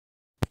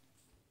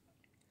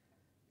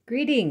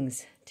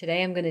Greetings!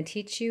 Today I'm going to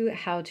teach you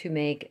how to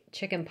make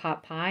chicken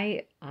pot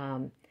pie.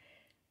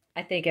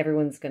 I think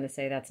everyone's going to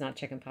say that's not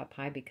chicken pot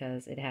pie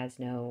because it has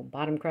no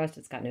bottom crust,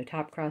 it's got no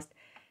top crust,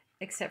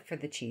 except for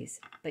the cheese.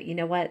 But you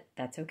know what?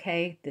 That's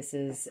okay.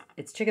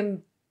 It's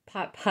chicken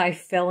pot pie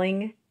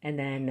filling, and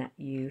then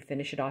you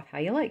finish it off how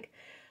you like.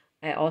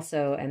 I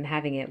also am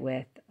having it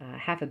with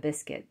half a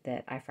biscuit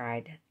that I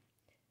fried.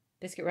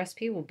 Biscuit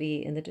recipe will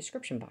be in the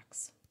description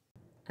box.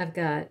 I've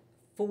got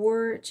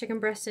 4 chicken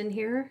breasts in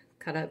here,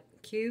 cut up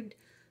cubed.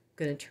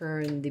 I'm going to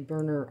turn the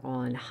burner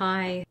on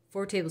high.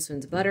 4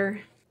 tablespoons of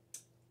butter,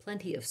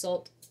 plenty of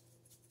salt,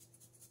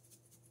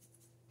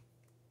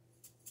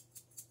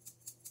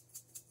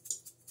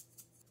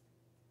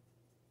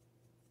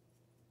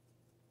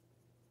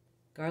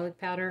 garlic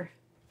powder,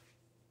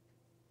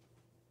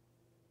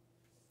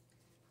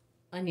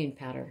 onion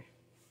powder.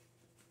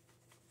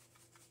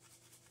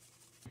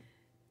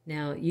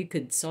 Now you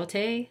could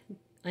saute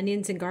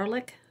onions and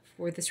garlic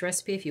for this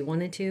recipe if you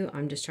wanted to.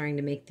 I'm just trying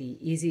to make the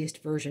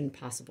easiest version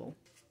possible.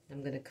 I'm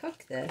going to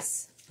cook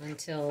this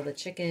until the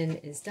chicken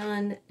is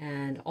done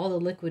and all the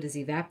liquid is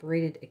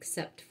evaporated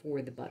except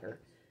for the butter.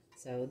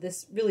 So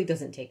this really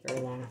doesn't take very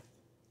long.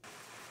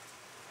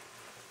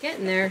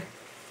 Getting there.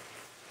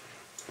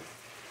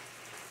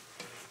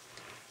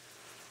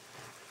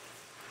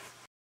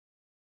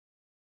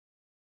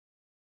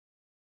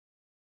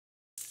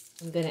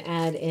 I'm going to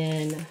add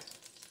in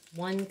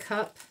 1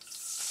 cup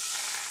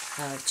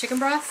of chicken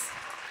broth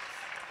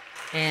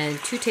and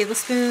 2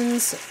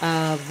 tablespoons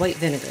of white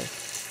vinegar.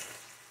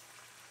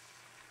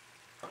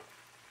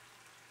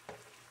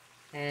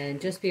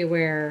 And just be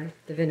aware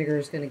the vinegar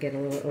is going to get a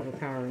little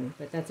overpowering,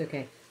 but that's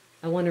okay.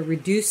 I want to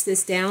reduce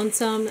this down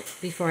some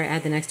before I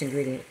add the next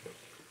ingredient.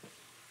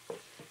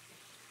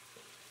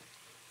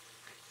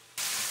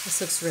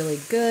 This looks really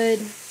good,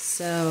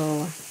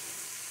 so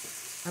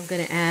I'm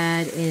going to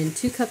add in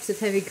 2 cups of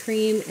heavy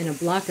cream and a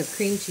block of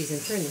cream cheese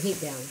and turn the heat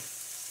down.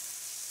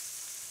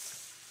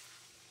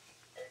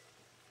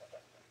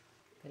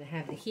 I'm going to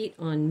have the heat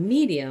on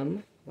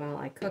medium while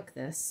I cook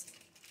this.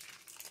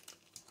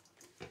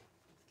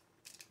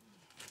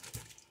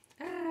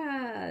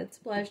 Ah, it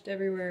splashed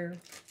everywhere.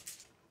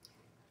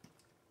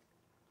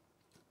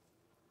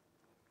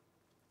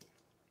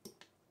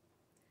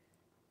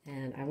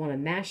 And I want to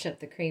mash up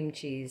the cream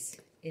cheese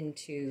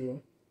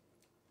into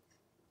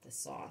the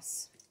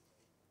sauce.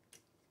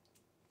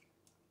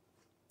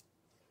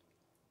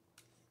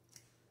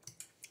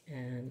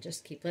 And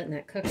just keep letting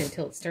that cook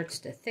until it starts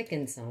to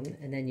thicken some,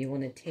 and then you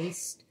want to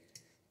taste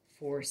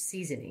for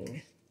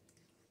seasoning.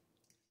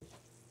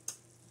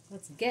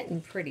 It's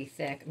getting pretty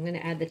thick. I'm going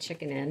to add the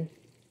chicken in.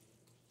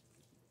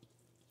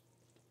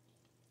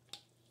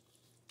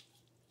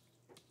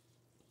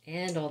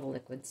 And all the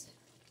liquids.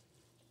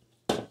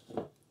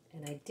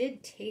 And I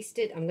did taste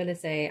it. I'm going to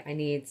say I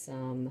need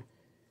some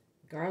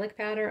garlic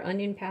powder,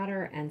 onion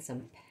powder, and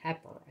some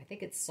pepper. I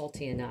think it's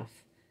salty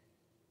enough.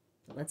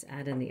 But let's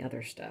add in the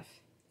other stuff.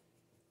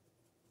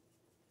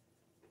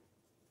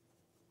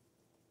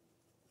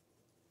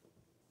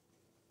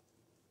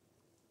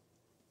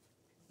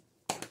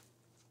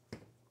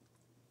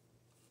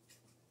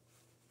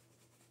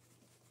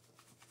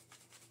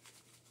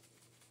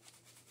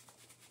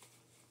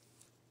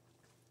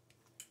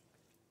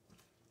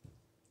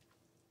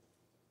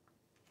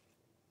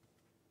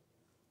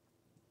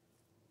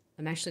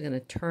 I'm actually going to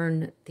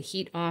turn the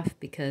heat off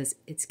because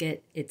it's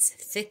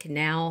thick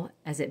now.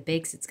 As it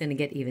bakes, it's going to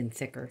get even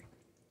thicker.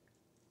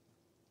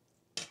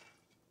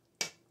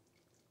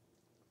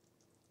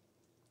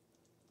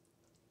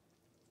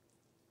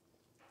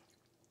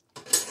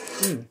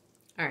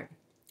 All right,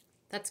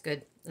 that's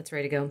good. That's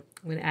ready to go.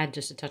 I'm going to add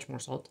just a touch more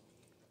salt.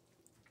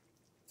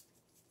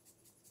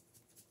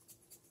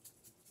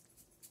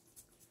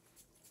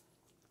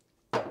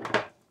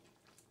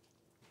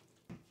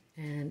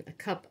 And a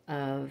cup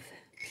of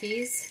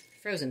peas,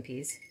 frozen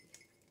peas.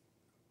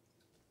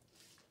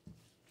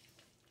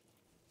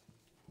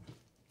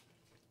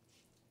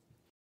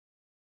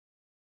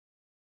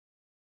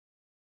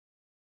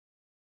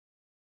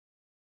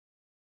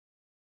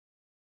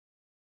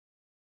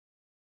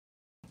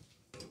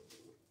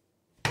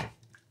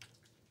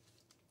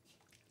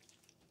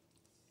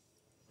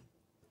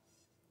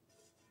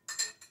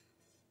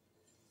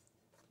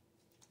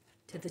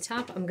 To the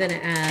top, I'm going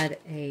to add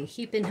a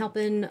heaping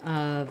helping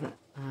of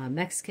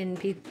Mexican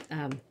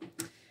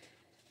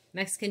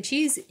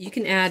cheese. You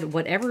can add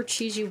whatever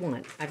cheese you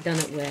want. I've done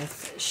it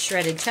with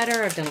shredded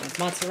cheddar, I've done it with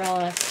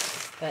mozzarella,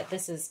 but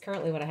this is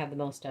currently what I have the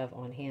most of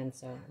on hand,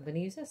 so I'm going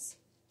to use this.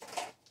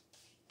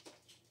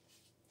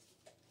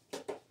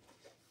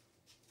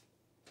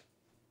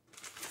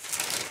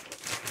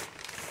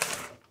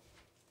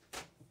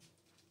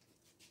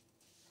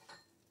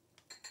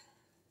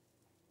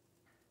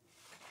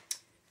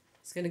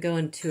 It's going to go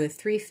into a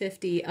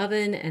 350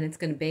 oven, and it's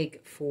going to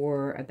bake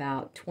for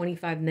about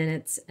 25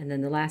 minutes, and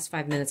then the last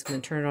 5 minutes I'm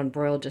going to turn it on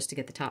broil just to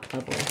get the top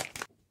bubbling.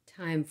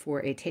 Time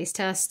for a taste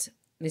test.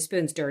 My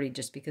spoon's dirty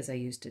just because I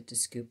used it to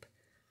scoop,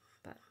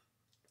 but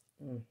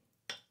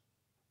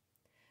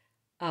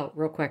Oh,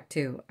 real quick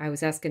too. I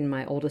was asking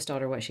my oldest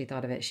daughter what she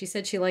thought of it. She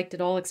said she liked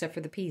it all except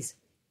for the peas.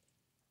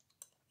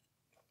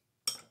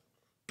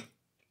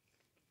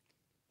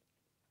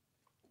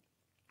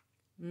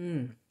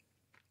 Mmm.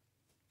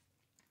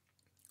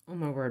 Oh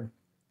my word.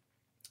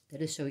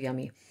 That is so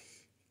yummy.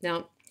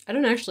 Now, I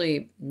don't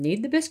actually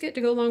need the biscuit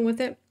to go along with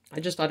it. I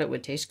just thought it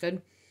would taste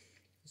good.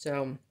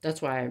 So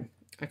that's why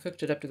I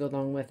cooked it up to go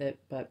along with it.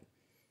 But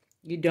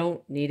you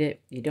don't need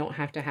it. You don't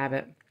have to have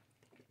it.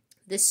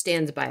 This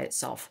stands by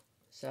itself.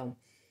 So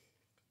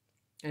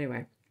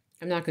anyway,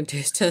 I'm not going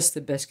to test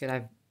the biscuit.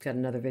 I've got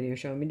another video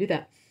showing me do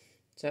that.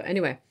 So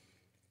anyway,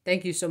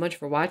 thank you so much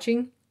for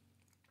watching.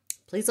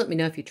 Please let me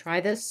know if you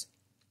try this.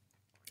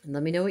 And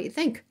let me know what you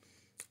think.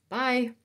 Bye.